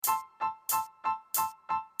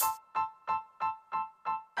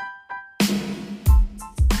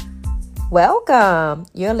Welcome.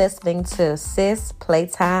 You're listening to Sis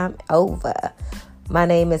Playtime Over. My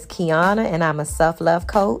name is Kiana, and I'm a self-love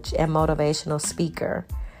coach and motivational speaker.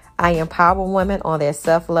 I empower women on their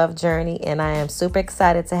self-love journey, and I am super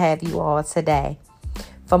excited to have you all today.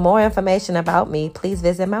 For more information about me, please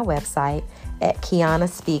visit my website at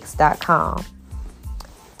kianaspeaks.com.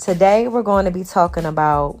 Today, we're going to be talking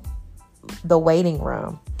about the waiting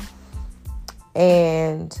room.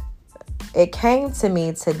 And it came to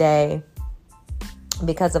me today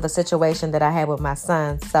because of a situation that I had with my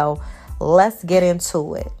son. So let's get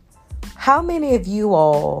into it. How many of you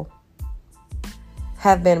all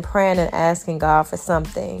have been praying and asking God for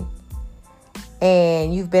something,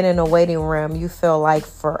 and you've been in a waiting room, you feel like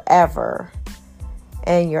forever,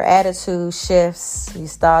 and your attitude shifts, you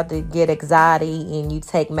start to get anxiety, and you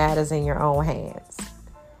take matters in your own hands?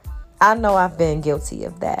 I know I've been guilty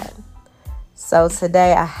of that. So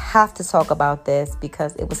today I have to talk about this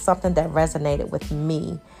because it was something that resonated with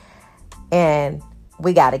me, and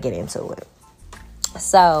we got to get into it.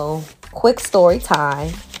 So, quick story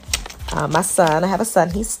time. My son, I have a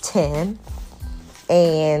son, he's 10,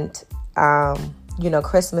 and,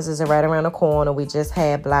 Christmas is right around the corner. We just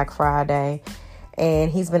had Black Friday,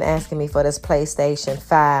 and he's been asking me for this PlayStation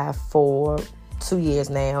 5 for 2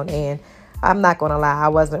 years now, and I'm not going to lie, I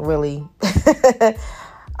wasn't really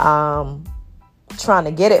trying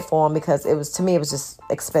to get it for him because it was just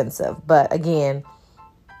expensive. But again,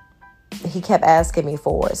 he kept asking me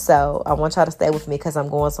for it. So I want y'all to stay with me because I'm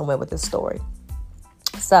going somewhere with this story.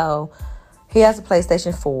 So he has a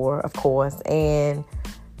PlayStation 4, of course, and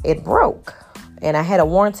it broke. And I had a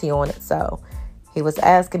warranty on it. So he was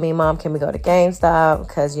asking me, Mom, can we go to GameStop?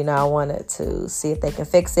 Because, I wanted to see if they can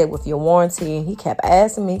fix it with your warranty. And he kept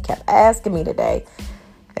asking me today.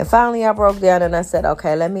 And finally, I broke down and I said,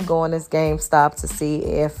 okay, let me go on this GameStop to see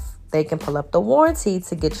if they can pull up the warranty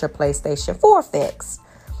to get your PlayStation 4 fixed.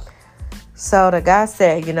 So the guy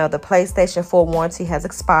said, the PlayStation 4 warranty has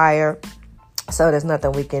expired, so there's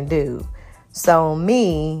nothing we can do. So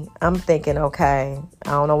I'm thinking, okay,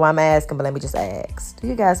 I don't know why I'm asking, but let me just ask. Do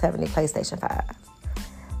you guys have any PlayStation 5?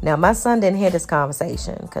 Now, my son didn't hear this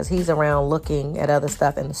conversation because he's around looking at other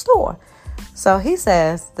stuff in the store. So he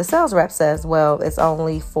says, the sales rep says, well, it's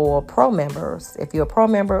only for pro members. If you're a pro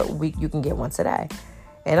member, you can get one today.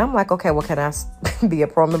 And I'm like, okay, well, can I be a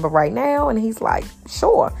pro member right now? And he's like,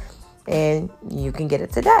 sure. And you can get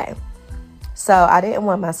it today. So I didn't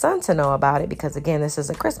want my son to know about it because, again, this is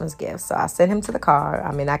a Christmas gift. So I sent him to the car.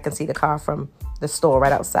 I can see the car from the store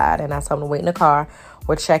right outside. And I told him to wait in the car.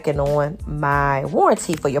 We're checking on my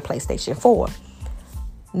warranty for your PlayStation 4.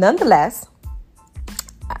 Nonetheless,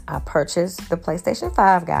 I purchased the PlayStation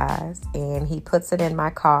 5, guys, and he puts it in my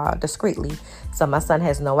car discreetly. So my son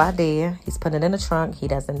has no idea. He's putting it in the trunk. He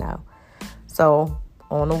doesn't know. So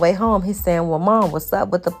on the way home, he's saying, well, Mom, what's up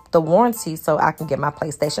with the warranty so I can get my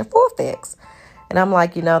PlayStation 4 fixed? And I'm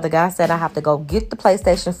like, the guy said I have to go get the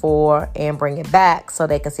PlayStation 4 and bring it back so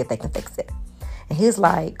they can see if they can fix it. And he's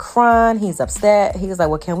like crying. He's upset. He's like,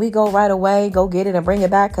 well, can we go right away, go get it and bring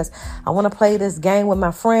it back? Because I want to play this game with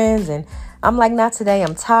my friends. And I'm like, not today.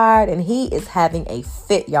 I'm tired. And he is having a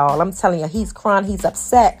fit, y'all. I'm telling you, he's crying. He's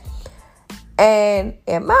upset. And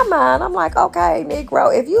in my mind, I'm like, okay,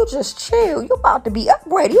 Negro, if you just chill, you about to be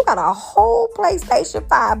upgraded. You got a whole PlayStation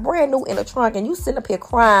 5 brand new in the trunk, and you sitting up here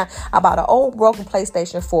crying about an old broken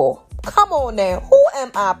PlayStation 4. Come on now. Who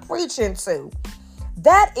am I preaching to?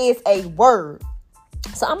 That is a word.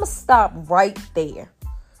 So I'm going to stop right there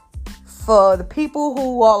for the people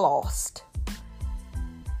who are lost.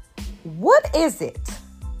 What is it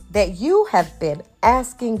that you have been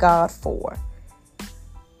asking God for?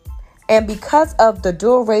 And because of the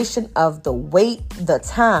duration of the wait, the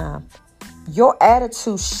time, your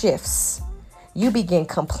attitude shifts. You begin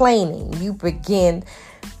complaining. You begin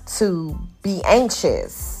to be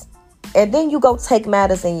anxious. And then you go take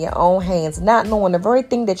matters in your own hands, not knowing the very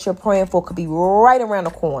thing that you're praying for could be right around the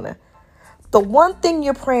corner. The one thing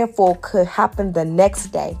you're praying for could happen the next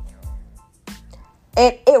day.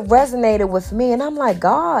 And it resonated with me. And I'm like,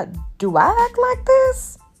 God, do I act like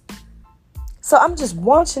this? So I'm just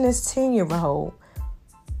watching this 10-year-old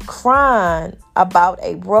crying about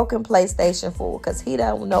a broken PlayStation 4 because he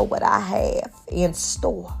don't know what I have in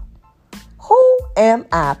store. Who am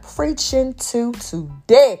I preaching to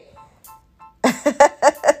today?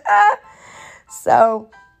 So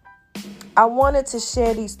I wanted to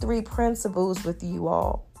share these 3 principles with you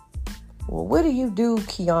all. Well, what do you do,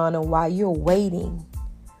 Kiana, while you're waiting?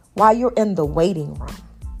 While you're in the waiting room?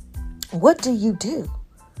 What do you do?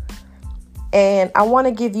 And I want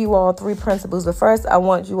to give you all 3 principles. But first, I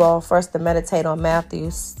want you all first to meditate on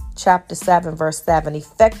Matthew chapter 7, verse 7,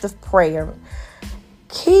 effective prayer.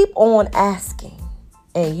 Keep on asking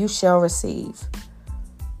and you shall receive.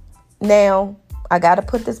 Now, I got to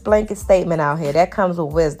put this blanket statement out here. That comes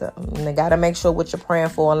with wisdom. And I got to make sure what you're praying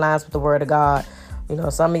for aligns with the word of God. You know,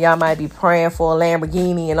 some of y'all might be praying for a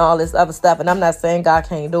Lamborghini and all this other stuff. And I'm not saying God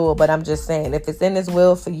can't do it, but I'm just saying if it's in his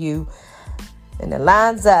will for you and it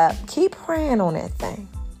lines up, keep praying on that thing.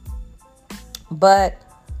 But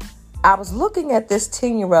I was looking at this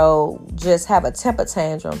 10-year-old just have a temper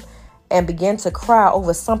tantrum and begin to cry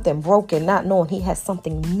over something broken, not knowing he has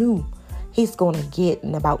something new he's going to get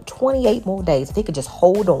in about 28 more days if he could just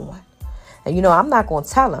hold on. And, you know, I'm not going to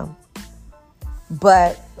tell him.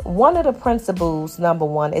 But one of the principles, number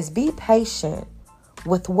one, is be patient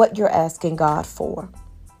with what you're asking God for.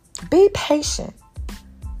 Be patient.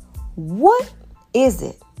 What is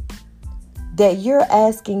it that you're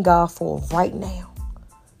asking God for right now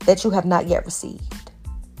that you have not yet received?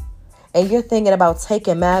 And you're thinking about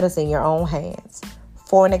taking matters in your own hands.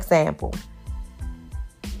 For an example,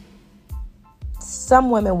 some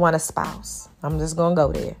women want a spouse. I'm just going to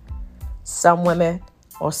go there. Some women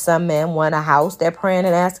or some men want a house they're praying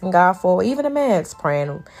and asking God for. Even a man's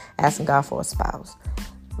praying, asking God for a spouse.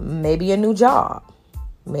 Maybe a new job.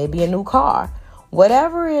 Maybe a new car.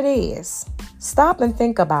 Whatever it is, stop and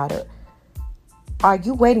think about it. Are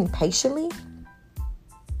you waiting patiently?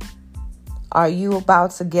 Are you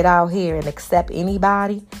about to get out here and accept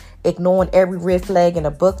anybody, ignoring every red flag in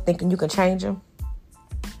a book, thinking you can change them?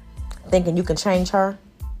 Thinking you can change her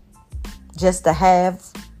just to have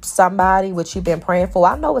somebody which you've been praying for?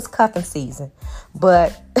 I know it's cuffing season,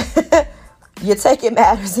 but you're taking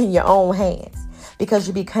matters in your own hands because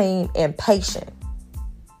you became impatient.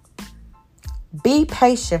 Be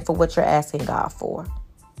patient for what you're asking God for.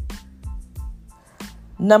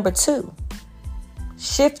 Number 2,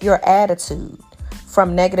 shift your attitude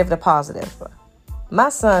from negative to positive. My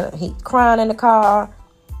son, he crying in the car,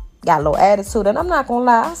 got a little attitude, and I'm not gonna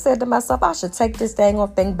lie, I said to myself, I should take this dang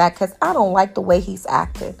old thing back because I don't like the way he's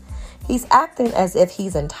acting. He's acting as if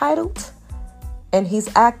he's entitled, and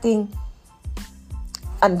he's acting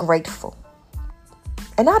ungrateful.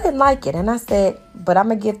 And I didn't like it, and I said, but I'm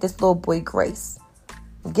gonna give this little boy grace.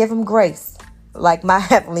 Give him grace like my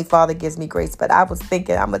Heavenly Father gives me grace. But I was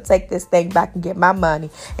thinking, I'm gonna take this thing back and get my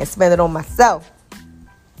money and spend it on myself.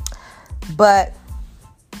 But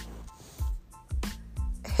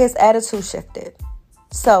his attitude shifted.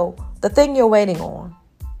 So the thing you're waiting on,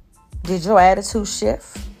 did your attitude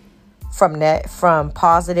shift from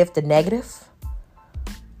positive to negative?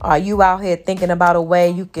 Are you out here thinking about a way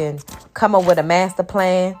you can come up with a master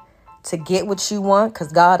plan to get what you want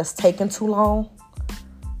because God is taking too long?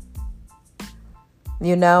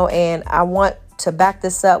 You know, and I want to back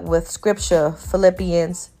this up with scripture,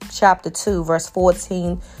 Philippians chapter 2, verse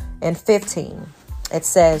 14 and 15. It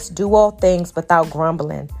says, do all things without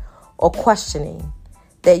grumbling or questioning,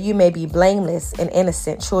 that you may be blameless and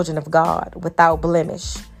innocent children of God, without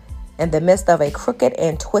blemish, in the midst of a crooked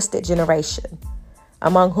and twisted generation,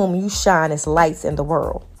 among whom you shine as lights in the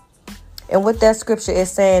world. And what that scripture is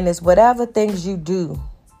saying is whatever things you do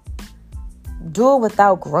it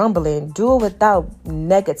without grumbling, do it without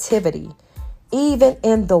negativity, even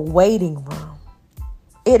in the waiting room.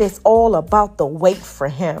 It is all about the wait for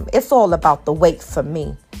him. It's all about the wait for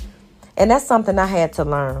me. And that's something I had to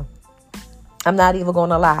learn. I'm not even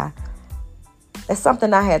going to lie. It's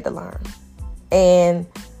something I had to learn. And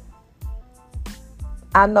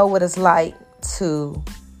I know what it's like to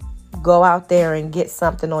go out there and get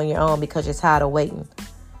something on your own because you're tired of waiting.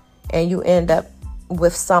 And you end up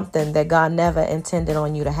with something that God never intended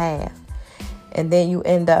on you to have. And then you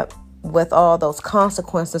end up with all those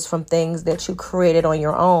consequences from things that you created on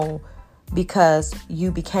your own because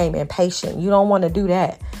you became impatient. You don't want to do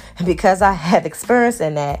that. And because I have experience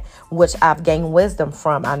in that, which I've gained wisdom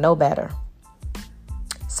from, I know better.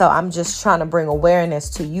 So I'm just trying to bring awareness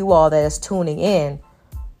to you all that is tuning in.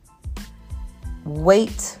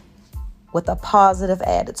 Wait with a positive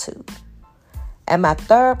attitude. And my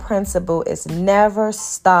third principle is never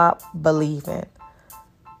stop believing.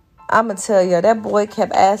 I'm going to tell you, that boy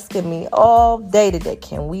kept asking me all day today,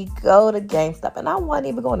 can we go to GameStop? And I wasn't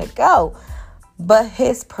even going to go. But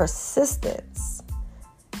his persistence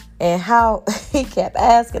and how he kept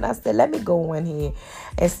asking, I said, let me go in here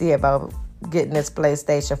and see about getting this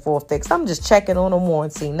PlayStation 4 fixed. I'm just checking on a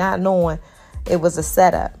warranty, not knowing it was a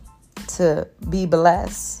setup to be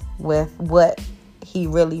blessed with what he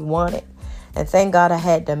really wanted. And thank God I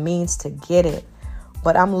had the means to get it.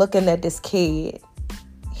 But I'm looking at this kid.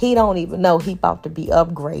 He don't even know he about to be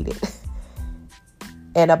upgraded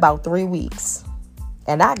in about 3 weeks.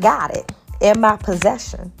 And I got it in my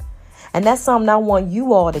possession. And that's something I want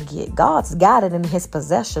you all to get. God's got it in his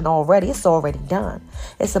possession already. It's already done.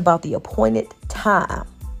 It's about the appointed time.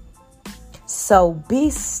 So be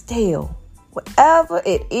still. Whatever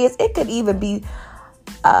it is, it could even be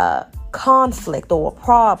a conflict or a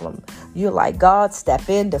problem. You're like, God, step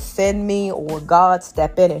in, defend me, or God,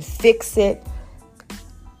 step in and fix it.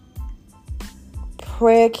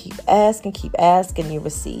 Prayer, keep asking, you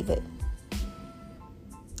receive it.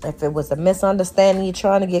 If it was a misunderstanding you're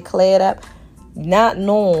trying to get cleared up, not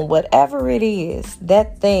knowing whatever it is,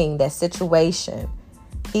 that thing, that situation,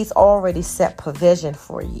 he's already set provision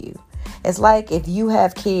for you. It's like if you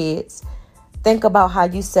have kids, think about how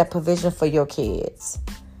you set provision for your kids.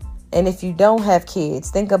 And if you don't have kids,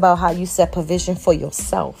 think about how you set provision for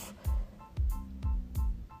yourself.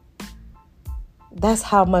 That's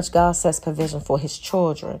how much God sets provision for his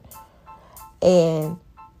children. And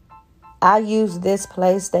I use this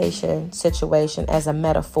PlayStation situation as a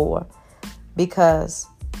metaphor because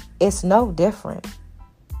it's no different.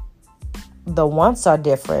 The wants are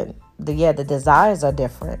different. The desires are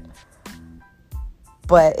different.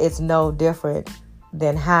 But it's no different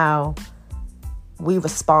than how we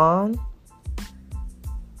respond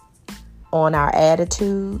on our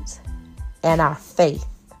attitudes and our faith.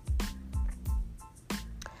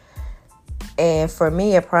 And for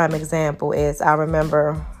me, a prime example is I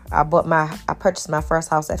remember I purchased my first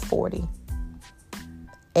house at 40.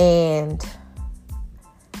 And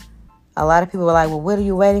a lot of people were like, well, what are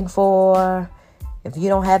you waiting for? If you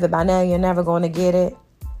don't have it by now, you're never going to get it.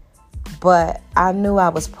 But I knew I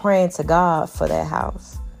was praying to God for that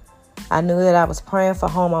house. I knew that I was praying for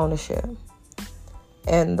home ownership.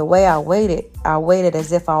 And the way I waited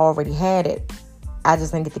as if I already had it. I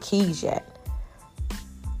just didn't get the keys yet.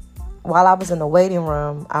 While I was in the waiting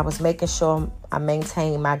room, I was making sure I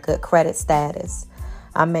maintained my good credit status.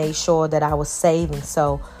 I made sure that I was saving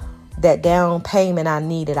so that down payment I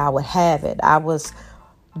needed, I would have it. I was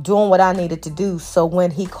doing what I needed to do. So when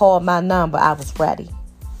he called my number, I was ready.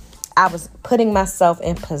 I was putting myself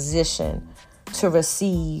in position to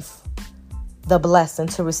receive the blessing,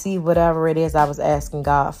 to receive whatever it is I was asking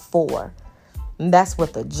God for. And that's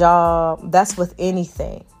with a job. That's with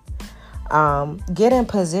anything. Get in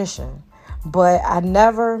position. But I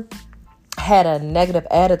never had a negative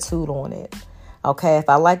attitude on it. Okay, if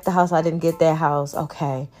I liked the house, I didn't get that house.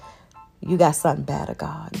 Okay, you got something better,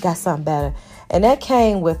 God. You got something better. And that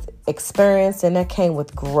came with experience, and that came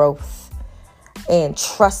with growth and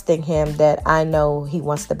trusting him that I know he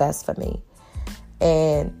wants the best for me.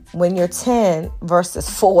 And when you're 10 versus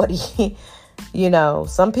 40, you know,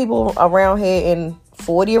 some people around here in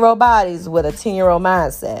 40-year-old bodies with a 10-year-old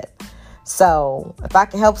mindset. So if I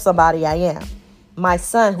can help somebody, I am. My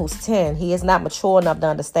son, who's 10, he is not mature enough to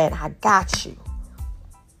understand, I got you.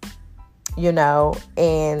 You know,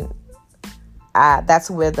 and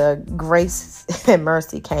that's where the grace and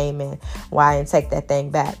mercy came in. Why I didn't take that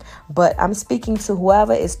thing back. But I'm speaking to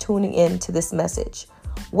whoever is tuning in to this message.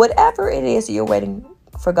 Whatever it is you're waiting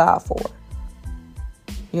for God for.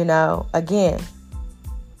 You know, again,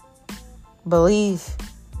 believe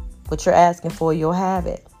what you're asking for, you'll have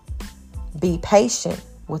it. Be patient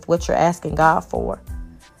with what you're asking God for.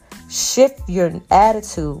 Shift your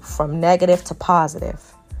attitude from negative to positive.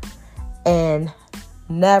 And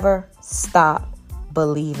never stop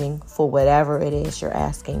believing for whatever it is you're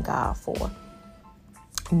asking God for.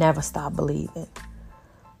 Never stop believing.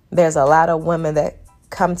 There's a lot of women that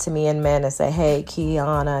come to me and men and say, hey,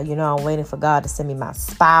 Kiana, you know, I'm waiting for God to send me my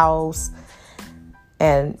spouse.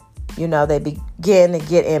 And, you know, they begin to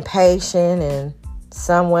get impatient, and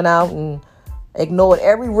some went out and ignored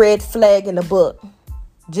every red flag in the book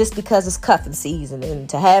just because it's cuffing season. And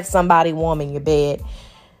to have somebody warm in your bed,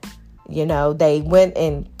 you know, they went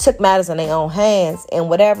and took matters in their own hands. And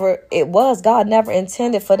whatever it was, God never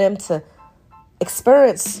intended for them to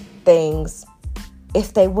experience things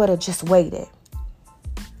if they would have just waited.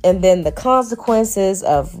 And then the consequences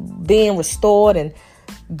of being restored and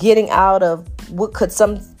getting out of what could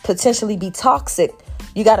potentially be toxic,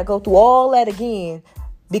 you got to go through all that again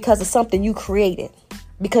because of something you created,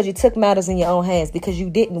 because you took matters in your own hands, because you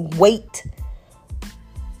didn't wait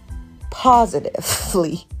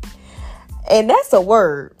positively. And that's a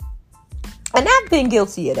word. And I've been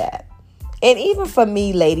guilty of that. And even for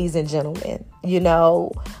me, ladies and gentlemen, you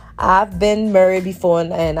know, I've been married before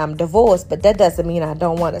and I'm divorced, but that doesn't mean I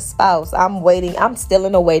don't want a spouse. I'm waiting. I'm still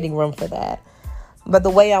in the waiting room for that. But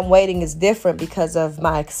the way I'm waiting is different because of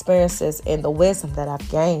my experiences and the wisdom that I've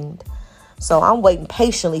gained. So I'm waiting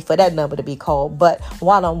patiently for that number to be called. But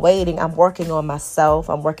while I'm waiting, I'm working on myself.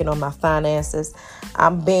 I'm working on my finances.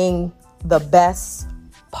 I'm being the best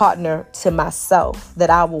partner to myself that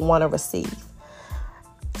I will want to receive.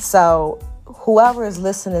 So whoever is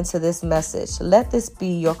listening to this message, let this be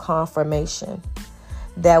your confirmation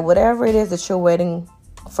that whatever it is that you're waiting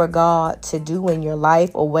for God to do in your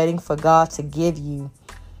life or waiting for God to give you,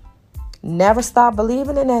 never stop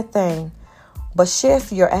believing in that thing, but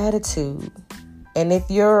shift your attitude. And if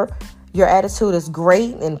your attitude is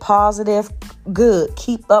great and positive, good.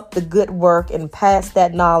 Keep up the good work and pass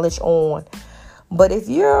that knowledge on. But if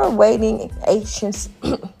you're waiting anxiously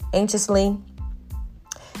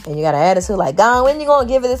and you got an attitude like, God, when you going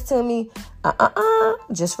to give this to me?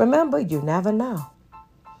 Just remember, you never know.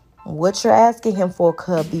 What you're asking him for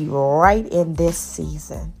could be right in this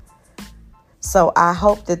season. So I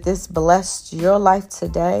hope that this blessed your life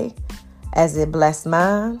today as it blessed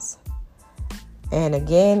mine. And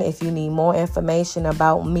again, if you need more information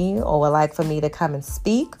about me or would like for me to come and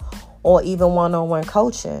speak or even one-on-one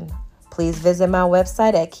coaching, please visit my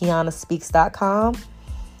website at KianaSpeaks.com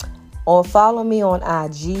or follow me on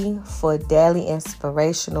IG for daily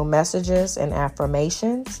inspirational messages and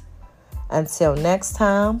affirmations. Until next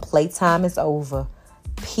time, playtime is over.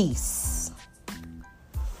 Peace.